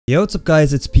Yo, what's up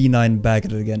guys, it's P9 back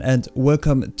at it again and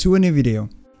welcome to a new video.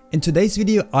 In today's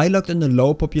video I logged in a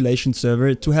low population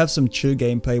server to have some chill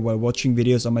gameplay while watching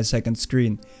videos on my second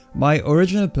screen. My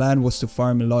original plan was to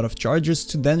farm a lot of charges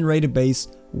to then raid a base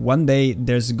one day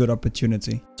there's a good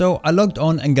opportunity. So I logged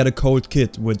on and got a cold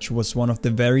kit, which was one of the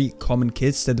very common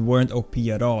kits that weren't OP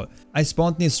at all. I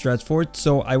spawned near Stratford,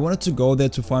 so I wanted to go there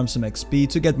to farm some XP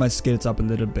to get my skills up a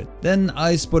little bit. Then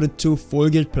I spotted two full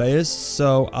geared players,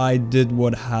 so I did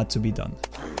what had to be done.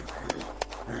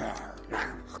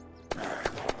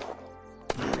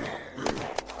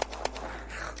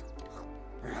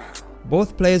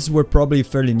 Both players were probably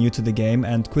fairly new to the game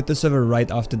and quit the server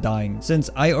right after dying. Since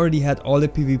I already had all the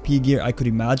PvP gear I could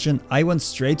imagine, I went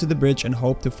straight to the bridge and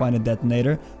hoped to find a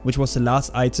detonator, which was the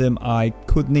last item I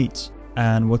could need.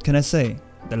 And what can I say?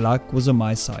 The luck was on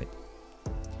my side.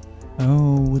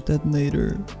 Oh, a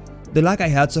detonator. The luck I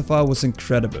had so far was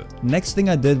incredible. Next thing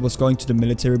I did was going to the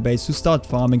military base to start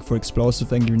farming for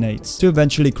explosives and grenades, to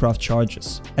eventually craft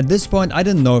charges. At this point I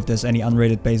didn't know if there's any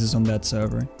unrated bases on that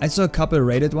server. I saw a couple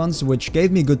rated ones, which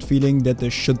gave me a good feeling that there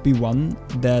should be one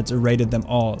that rated them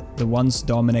all, the ones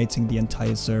dominating the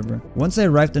entire server. Once I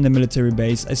arrived in the military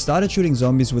base, I started shooting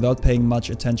zombies without paying much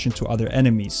attention to other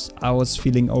enemies. I was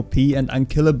feeling OP and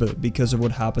unkillable because of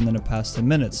what happened in the past 10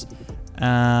 minutes.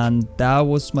 And that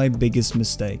was my biggest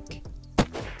mistake.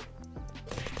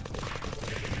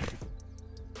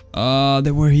 They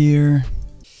were here.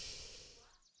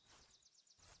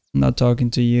 I'm not talking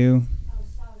to you.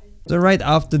 So right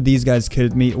after these guys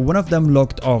killed me, one of them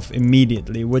locked off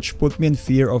immediately, which put me in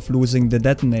fear of losing the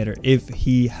detonator if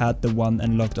he had the one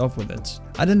and locked off with it.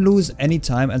 I didn't lose any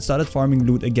time and started farming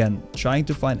loot again, trying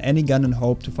to find any gun and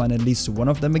hope to find at least one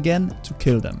of them again to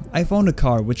kill them. I found a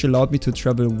car which allowed me to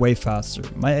travel way faster.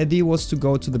 My idea was to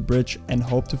go to the bridge and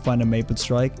hope to find a maple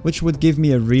strike, which would give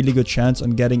me a really good chance on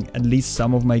getting at least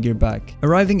some of my gear back.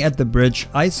 Arriving at the bridge,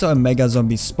 I saw a mega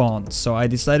zombie spawn, so I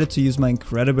decided to use my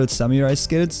incredible samurai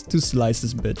skills to slice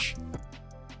this bitch.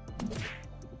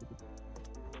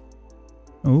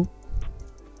 Oh.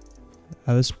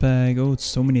 Alice bag. Oh, it's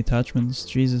so many attachments.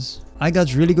 Jesus. I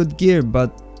got really good gear,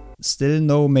 but still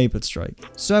no maple strike.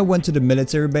 So I went to the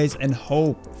military base and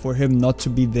hoped for him not to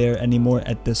be there anymore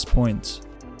at this point.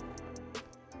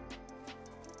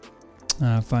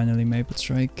 Finally maple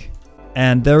strike.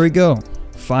 And there we go.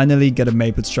 Finally get a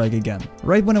maple strike again.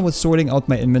 Right when I was sorting out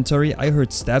my inventory, I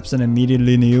heard steps and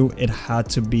immediately knew it had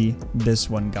to be this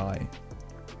one guy.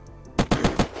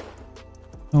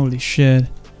 Holy shit.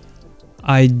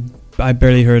 I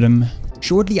barely heard him.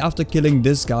 Shortly after killing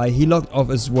this guy, he locked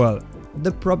off as well.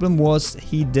 The problem was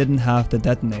he didn't have the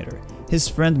detonator. His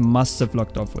friend must have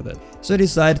locked off with it. So I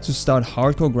decided to start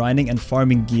hardcore grinding and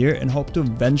farming gear and hope to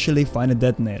eventually find a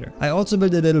detonator. I also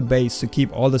built a little base to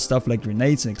keep all the stuff like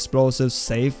grenades and explosives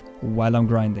safe while I'm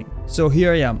grinding. So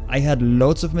here I am. I had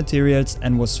loads of materials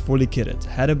and was fully kitted,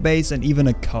 had a base and even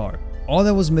a car. All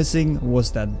that was missing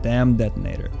was that damn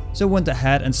detonator. So I went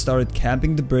ahead and started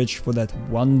camping the bridge for that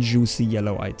one juicy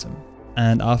yellow item.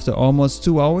 And after almost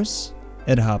 2 hours,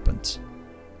 it happened.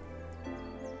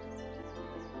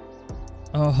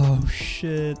 Oh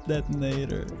shit,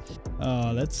 detonator.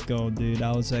 Oh, let's go dude.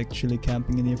 I was actually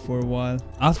camping in here for a while.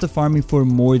 After farming for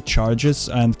more charges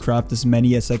and craft as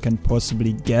many as I can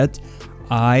possibly get,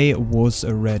 I was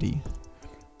ready.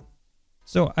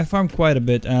 So I farmed quite a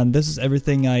bit and this is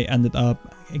everything I ended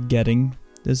up getting.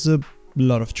 There's a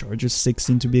lot of charges,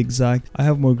 16 to be exact. I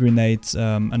have more grenades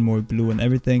and more glue and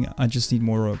everything. I just need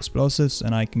more raw explosives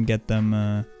and I can get them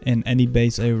in any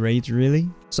base I raid really.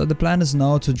 So the plan is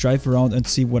now to drive around and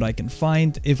see what I can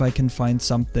find, if I can find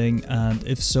something, and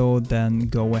if so then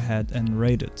go ahead and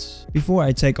raid it. Before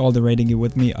I take all the raiding gear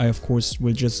with me, I of course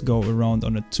will just go around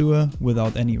on a tour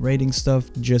without any raiding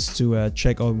stuff, just to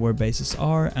check out where bases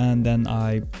are, and then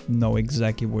I know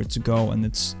exactly where to go and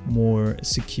it's more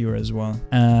secure as well.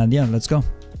 And yeah, let's go.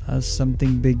 Has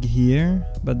something big here,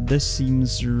 but this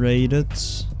seems raided.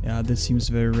 Yeah, this seems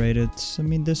very raided. I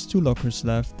mean, there's 2 lockers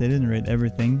left. They didn't raid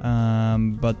everything.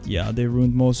 But yeah, they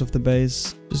ruined most of the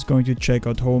base. Just going to check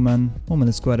out Holman. Holman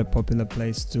is quite a popular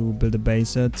place to build a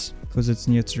base at, because it's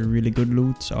near to really good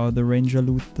loot. Or the ranger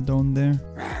loot down there.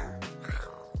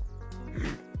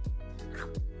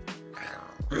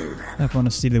 I want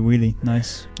to steal a wheelie.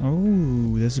 Nice.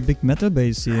 Oh, there's a big metal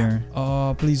base here.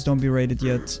 Oh, please don't be raided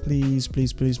yet. Please,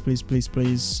 please, please, please, please,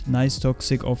 please. Nice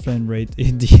toxic offline raid.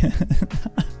 Idiot.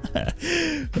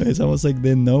 It's almost like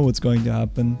they know what's going to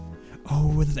happen. Oh,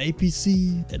 with an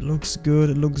APC. It looks good.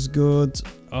 It looks good.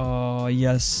 Oh,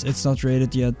 yes. It's not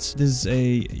raided yet. This is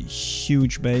a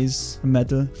huge base.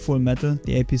 Metal. Full metal.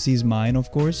 The APC is mine,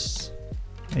 of course.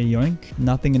 A yoink.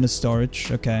 Nothing in the storage.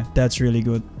 Okay, that's really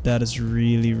good. That is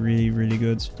really, really, really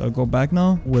good. So I'll go back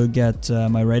now. We'll get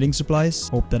my raiding supplies.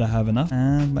 Hope that I have enough.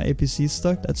 And my APC is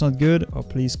stuck. That's not good. Oh,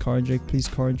 please carjack. Please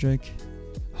carjack.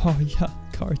 Oh, yeah.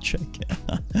 Car check.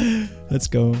 Let's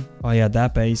go. Oh yeah,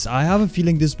 that base. I have a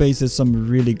feeling this base has some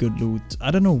really good loot.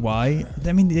 I don't know why.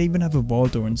 I mean, they even have a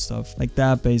vault door and stuff. Like,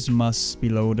 that base must be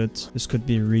loaded. This could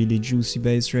be a really juicy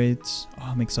base raid. Oh,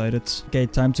 I'm excited. Okay,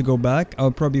 time to go back. I'll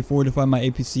probably fortify my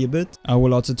APC a bit. I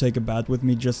will also take a bat with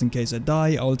me just in case I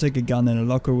die. I'll take a gun and a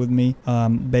locker with me.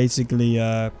 Basically,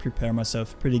 prepare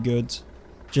myself pretty good.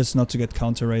 Just not to get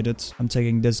counter-raided. I'm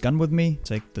taking this gun with me.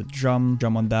 Take the drum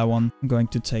on that one. I'm going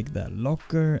to take that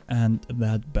locker and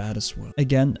that bat as well.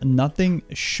 Again, nothing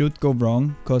should go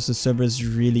wrong because the server is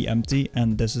really empty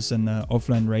and this is an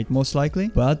offline raid most likely.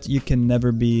 But you can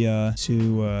never be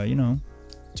you know,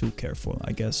 too careful,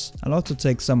 I guess. I'll also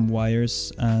take some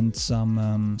wires and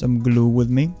some glue with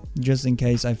me just in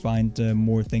case I find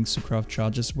more things to craft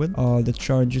charges with. All the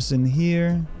charges in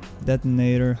here.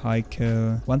 Detonator, high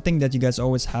kill. One thing that you guys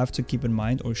always have to keep in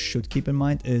mind or should keep in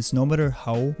mind is no matter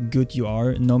how good you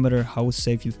are, no matter how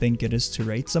safe you think it is to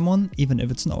raid someone, even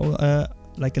if it's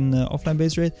like an offline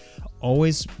base raid,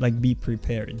 always like be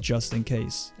prepared just in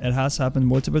case. It has happened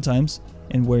multiple times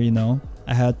and where, you know,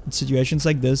 I had situations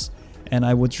like this and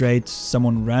I would raid,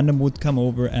 someone random would come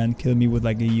over and kill me with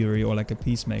like a Yuri or like a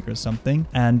Peacemaker or something,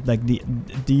 and like the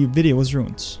video was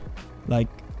ruined. Like,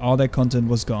 all that content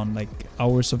was gone, like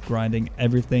hours of grinding,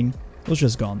 everything was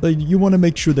just gone. So you want to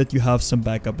make sure that you have some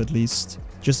backup at least,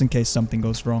 just in case something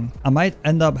goes wrong. I might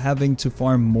end up having to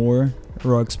farm more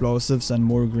raw explosives and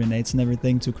more grenades and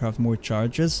everything to craft more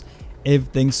charges if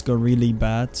things go really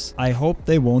bad. I hope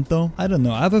they won't though. I don't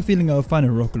know. I have a feeling I'll find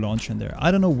a rocket launcher in there. I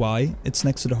don't know why. It's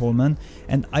next to the hole, man.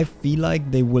 And I feel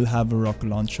like they will have a rocket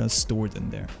launcher stored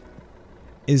in there.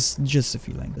 It's just a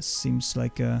feeling. This seems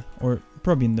like or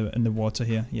probably in the water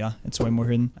here. Yeah, it's way more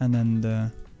hidden. And then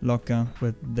the locker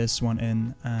with this one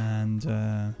in,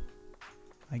 and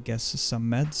I guess some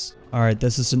meds. All right,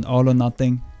 this is an all or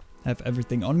nothing. I have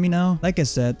everything on me now. Like I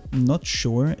said, I'm not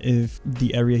sure if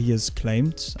the area here is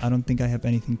claimed. I don't think I have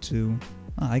anything to...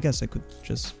 I guess I could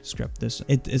just scrap this.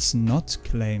 It is not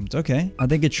claimed. Okay, I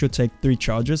think it should take 3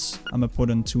 charges. I'm gonna put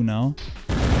in 2 now.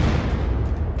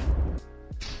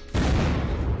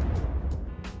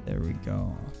 There we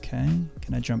go. Okay,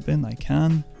 can I jump in? I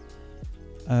can.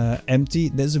 Empty.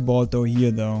 There's a vault door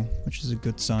here though, which is a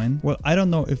good sign. Well, I don't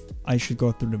know if I should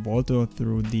go through the vault or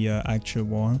through the actual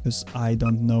wall, because I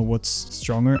don't know what's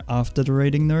stronger after the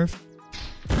raiding nerf.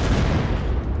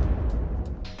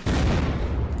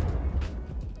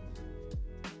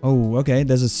 Oh, okay,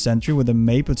 there's a sentry with a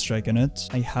maple strike in it.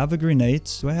 I have a grenade.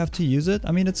 Do I have to use it?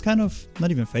 I mean, it's kind of not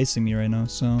even facing me right now,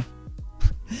 so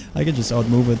I can just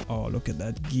outmove it. Oh, look at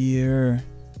that gear.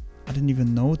 I didn't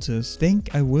even notice.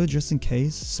 Think I will, just in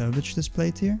case, salvage this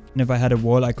plate here. And if I had a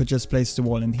wall, I could just place the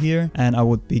wall in here and I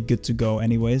would be good to go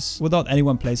anyways. Without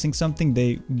anyone placing something,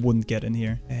 they wouldn't get in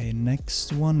here. Okay,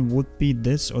 next one would be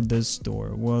this or this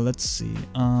door. Well, let's see.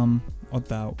 Or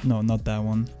that, no, not that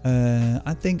one.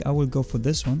 I think I will go for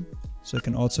this one, so I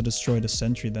can also destroy the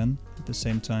sentry then at the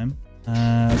same time.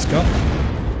 Let's go.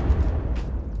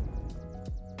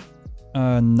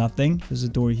 Nothing. There's a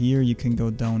door here. You can go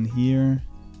down here.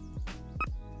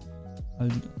 I'll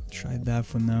try that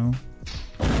for now.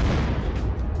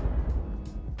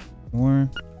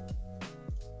 More.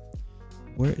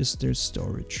 Where is their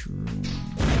storage room?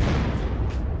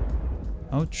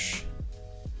 Ouch.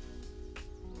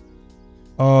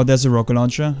 Oh, there's a rocket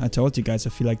launcher. I told you guys, I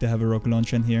feel like they have a rocket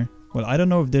launcher in here. Well, I don't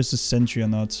know if there's a sentry or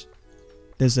not.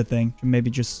 There's the thing.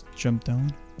 Maybe just jump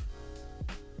down.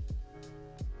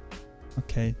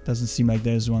 Okay, doesn't seem like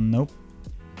there's one. Nope.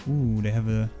 Ooh, they have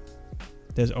a...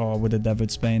 There's... Oh, with the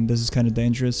Devil's Bane. This is kind of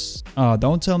dangerous. Oh,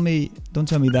 don't tell me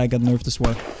that I got nerfed as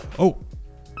well. Oh!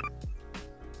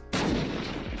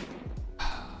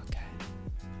 Okay.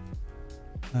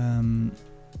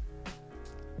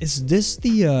 Is this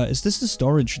the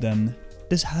storage then?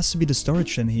 This has to be the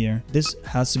storage then here. This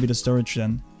has to be the storage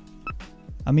then.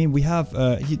 I mean, we have...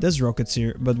 there's rockets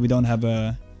here, but we don't have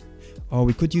a... Oh,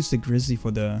 we could use the Grizzly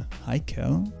for the high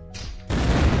kill.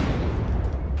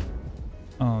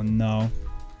 Oh no.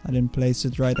 I didn't place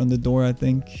it right on the door, I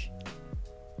think.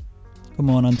 Come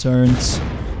on, Unturned.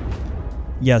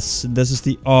 Yes, this is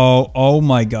the... Oh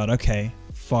my god, okay.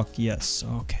 Fuck, yes.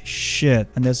 Okay, shit.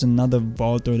 And there's another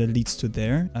vault door that leads to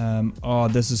there. Oh,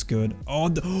 this is good. Oh,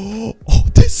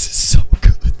 this is so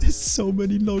good. There's so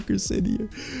many lockers in here.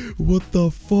 What the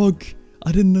fuck?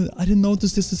 I didn't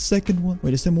notice there's a second one.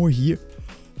 Wait, is there more here?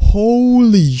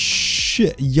 Holy shit.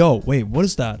 shit. Yo, wait, what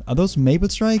is that? Are those maple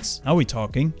strikes? Are we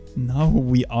talking? No,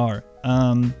 we are.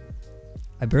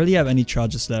 I barely have any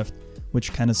charges left,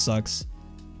 which kind of sucks.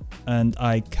 And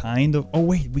I kind of... Oh,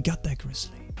 wait, we got that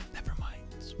grizzly. Never mind.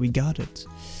 We got it.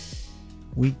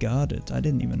 We got it. I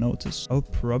didn't even notice. I'll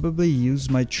probably use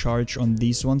my charge on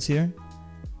these ones here.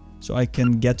 So I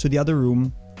can get to the other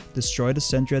room, destroy the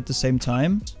sentry at the same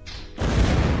time.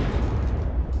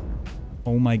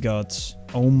 Oh my god.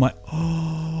 Oh my...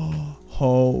 Oh,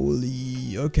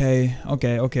 holy... Okay.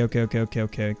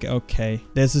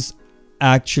 This is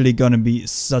actually gonna be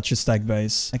such a stack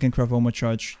base. I can craft one more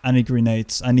charge. I need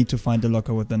grenades. I need to find the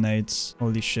locker with the nades.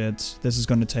 Holy shit. This is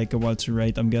gonna take a while to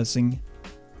raid, I'm guessing.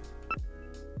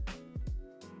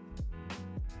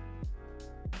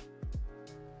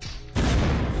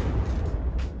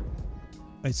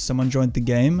 Wait, someone joined the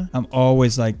game? I'm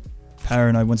always like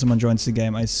paranoid when someone joins the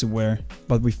game, I swear.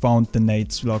 But we found the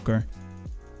nades locker.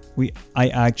 I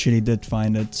actually did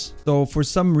find it. So for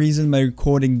some reason my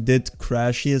recording did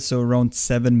crash here, so around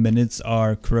 7 minutes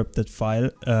are corrupted file.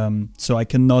 So I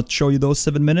cannot show you those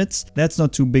 7 minutes. That's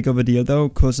not too big of a deal though,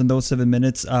 because in those 7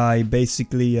 minutes I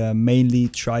basically mainly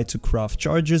tried to craft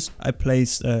charges. I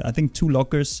placed I think 2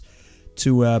 lockers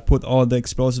to put all the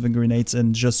explosive and grenades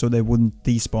in, just so they wouldn't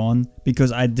despawn,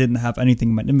 because I didn't have anything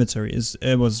in my inventory.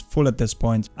 It was full at this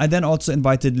point. I then also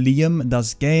invited Liam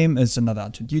Das Game, is another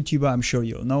Unturned YouTuber, I'm sure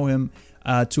you'll know him,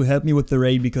 to help me with the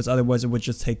raid, because otherwise it would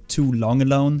just take too long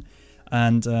alone.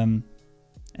 And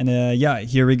yeah,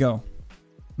 here we go.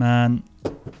 Man,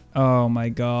 oh my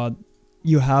god,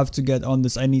 you have to get on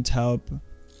this. I need help.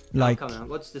 Like, come on.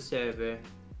 What's the server?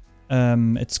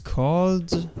 It's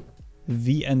called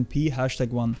VNP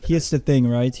 #1. Here's the thing,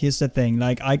 right? Here's the thing.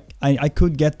 Like, I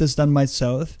could get this done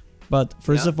myself, but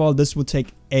first of all, this would take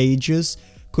ages,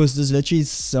 because there's literally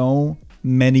so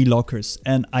many lockers,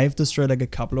 and I've destroyed like a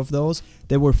couple of those.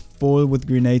 They were full with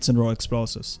grenades and raw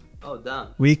explosives. Oh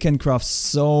damn. We can craft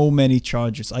so many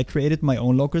charges. I created my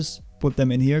own lockers, put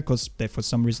them in here, because they for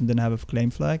some reason didn't have a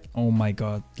claim flag. Oh my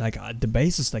god, like the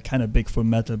base is like kind of big for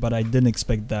metal, but I didn't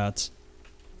expect that,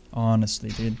 honestly,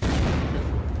 dude.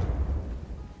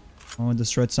 Oh, I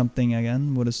destroyed something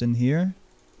again. What is in here?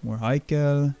 More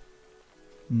Heikel.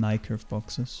 Nycurve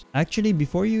boxes. Actually,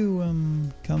 before you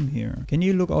come here, can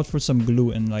you look out for some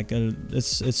glue in like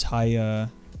it's high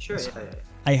Sure, yeah.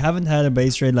 I haven't had a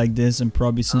base raid like this in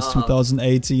probably since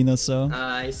 2018 or so.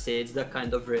 I see, it's that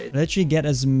kind of raid. Literally get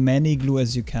as many glue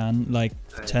as you can, like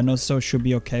 10 or so should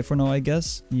be okay for now, I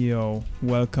guess. Yo,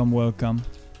 welcome.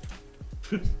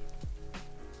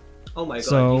 Oh my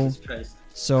god, Jesus Christ.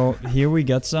 So here we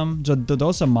get some. So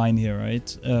those are mine here,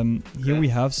 right? Here we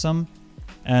have some,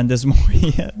 and there's more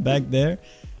here, back there.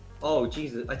 Oh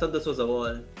Jesus, I thought this was a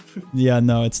wall. Yeah,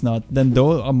 no, it's not. Then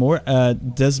those are more.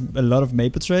 There's a lot of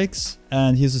maple tracks,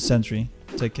 and here's a sentry.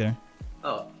 Take care.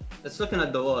 Oh, it's looking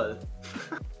at the wall.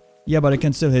 Yeah, but it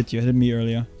can still hit you. It hit me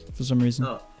earlier for some reason.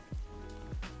 Oh.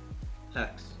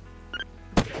 Hex.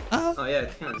 Oh, Oh yeah,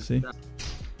 it can. See? Damn.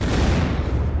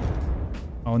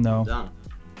 Oh no. Damn.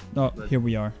 Oh, here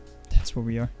we are. That's where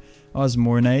we are. Oh, there's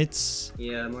more nades.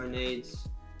 Yeah, more nades.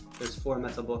 There's 4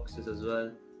 metal boxes as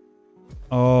well.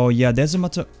 Oh yeah, there's a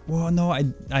mata. Whoa, no, I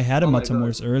had a Oh my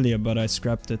Matamors earlier, but I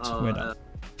scrapped it. Wait. No.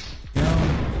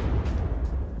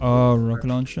 Oh, rocket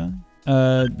launcher.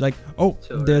 Like, oh,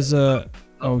 there's a.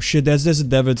 Oh shit, there's a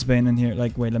Devil's Bane in here.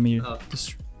 Like, wait, let me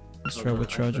destroy with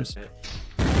charges.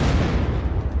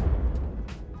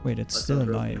 Wait, it's still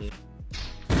alive.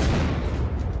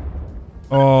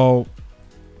 Oh,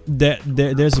 there's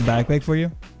a backpack for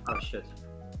you. Oh shit.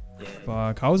 Yeah.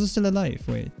 Fuck, how is it still alive?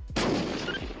 Wait.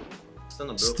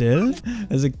 Still?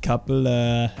 There's a couple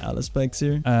Alice packs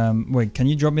here. Wait, can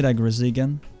you drop me that grizzly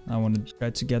again? I want to try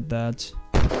to get that.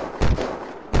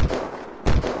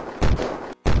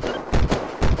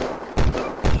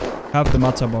 Have the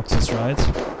Mata boxes, right?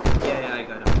 Yeah, I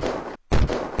got them.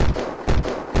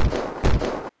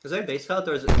 Is there a base scout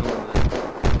or is it normal?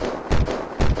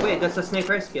 Wait, that's a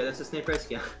sniper rescue. That's a sniper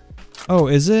rescue. Oh,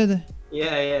 is it?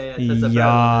 Yeah. That's a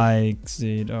Yikes,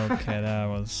 dude. Okay, that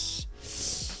was...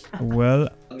 Well...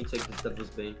 Let me take this Devil's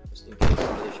Bane, just in case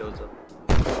somebody shows up.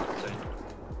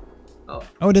 Sorry.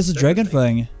 Oh, there's a dragon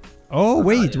flying. Oh,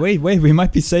 wait, we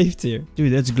might be saved here.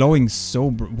 Dude, it's glowing so...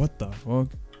 What the fuck?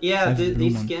 Yeah,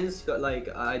 these skins got like,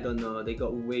 I don't know, they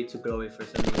got way too glowy for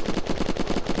some reason.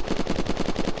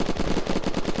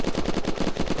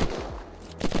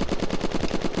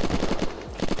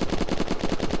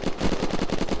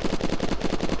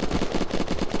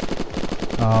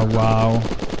 Oh, wow.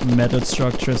 Metal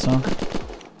structures, huh?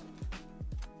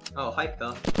 Oh,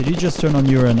 Hyper. Did you just turn on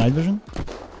your night vision?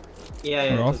 Yeah,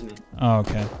 Or it off? was me. Oh,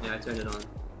 okay. Yeah, I turned it on.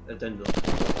 It turned it on.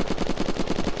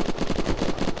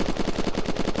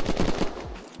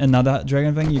 Another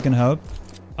dragon thing you can help.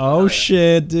 Oh yeah.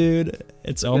 shit, dude.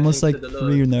 It's We're almost getting like to the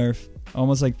load. pre-nerf.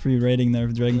 Almost like pre-rating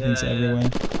nerf. Dragon things Yeah. everywhere.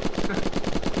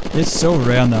 It's so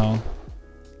rare now.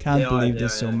 Can't They are, believe they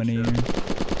there's are, so yeah, many sure. here.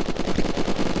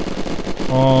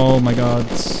 Oh my god.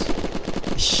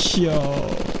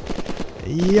 Yo.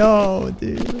 Yo,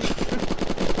 dude.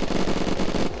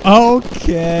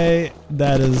 Okay.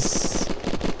 That is...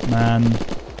 Man.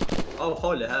 Oh,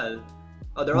 holy hell.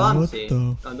 Oh, they're all What empty.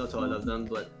 the Oh, not all of them,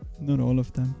 but... Not all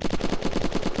of them.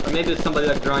 Or maybe it's somebody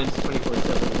that grinds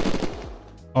 24/7.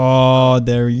 Oh,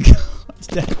 there you go.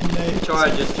 Detonate.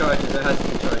 Charges. There has to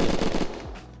be charges.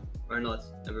 Or not.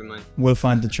 Never mind. We'll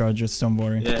find the chargers, don't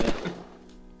worry. Yeah.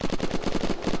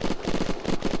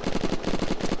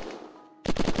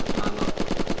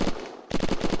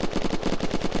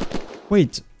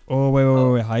 Wait. Oh,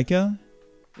 wait. Hiker?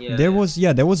 Yeah. There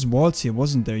was walls here,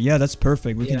 wasn't there? Yeah, that's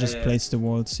perfect. We can Yeah, just yeah. place the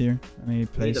walls here. Let me We need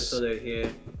a place... pillar here.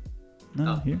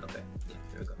 No, Oh, here. okay. Yeah,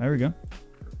 here we go. There we go.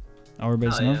 Our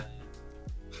base Oh, now.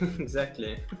 yeah.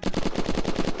 Exactly.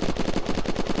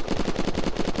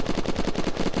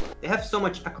 They have so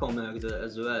much echo mags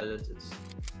as well. It's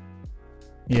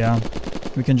Yeah.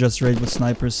 We can just raid with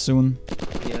snipers soon.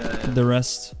 yeah. The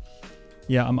rest.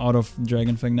 Yeah, I'm out of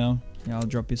dragon thing now. Yeah, I'll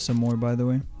drop you some more, by the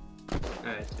way.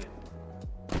 Alright,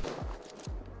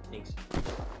 thanks.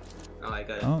 Oh, I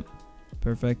got it. Oh,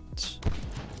 perfect.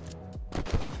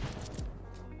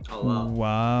 Oh, wow.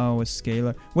 Wow, a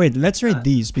scalar. Wait, let's raid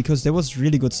these because there was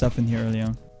really good stuff in here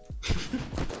earlier.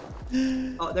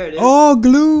 Oh, there it is. Oh,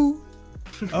 glue!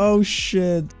 Oh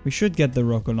shit. We should get the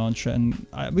rocket launcher and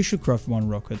we should craft one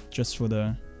rocket just for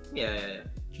the Yeah.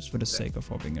 just for the sake of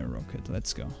having a rocket.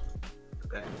 Let's go.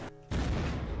 Okay.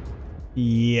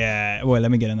 Yeah. Well,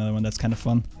 let me get another one. That's kind of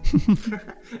fun.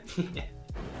 Yeah.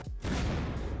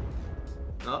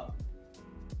 Oh.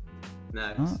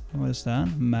 Nice. Oh, what is that?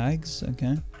 Mags.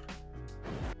 Okay.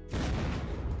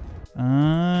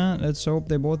 Let's hope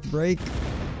they both break.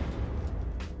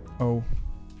 Oh,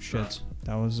 shit.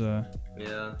 That was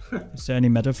Yeah. Is there any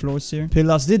metal floors here?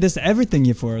 Pillars. Dude, there's everything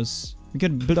here for us. We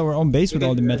can build our own base with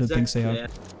all the metal things they have. Yeah.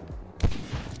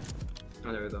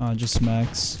 Oh, there we go. Just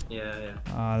max. Yeah.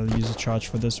 I'll use a charge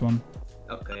for this one.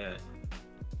 Okay, yeah.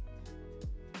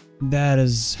 That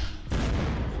is...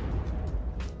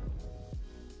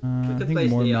 I could think place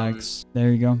more the, max.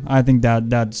 There you go. I think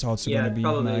that's also Yeah, gonna be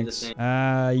probably the max. same.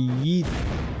 Yeet.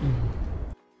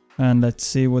 And let's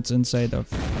see what's inside of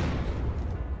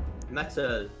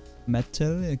Metal.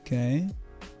 metal. Okay.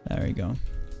 There we go.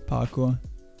 Parkour.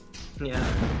 Yeah.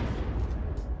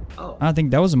 Oh. I think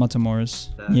that was a Matamoros.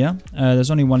 Yeah. There's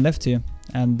only one left here.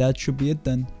 And that should be it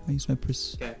then. I use my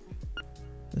press. Okay.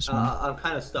 This one. I'm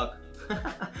kind of stuck.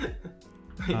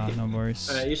 No worries.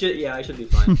 Alright, you should. Yeah, I should be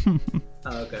fine.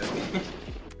 Okay.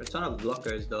 There's a ton of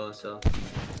blockers though, so.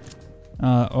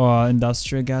 Or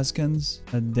industrial gas cans.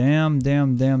 Damn.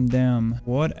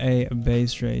 What a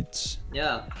base rate.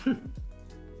 Yeah.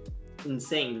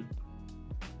 Insane.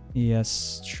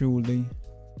 Yes, truly.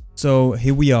 So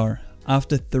here we are.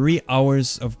 After 3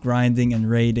 hours of grinding and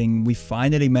raiding, we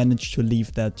finally managed to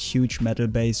leave that huge metal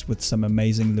base with some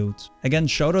amazing loot. Again,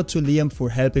 shout out to Liam for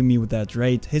helping me with that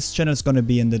raid. His channel is gonna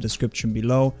be in the description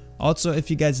below. Also,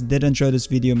 if you guys did enjoy this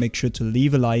video, make sure to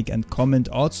leave a like and comment.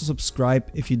 Also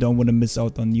subscribe if you don't want to miss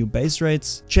out on new base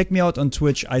raids. Check me out on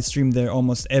Twitch, I stream there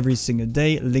almost every single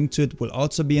day. Link to it will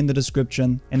also be in the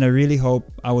description. And I really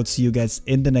hope I will see you guys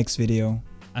in the next video.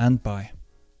 And bye.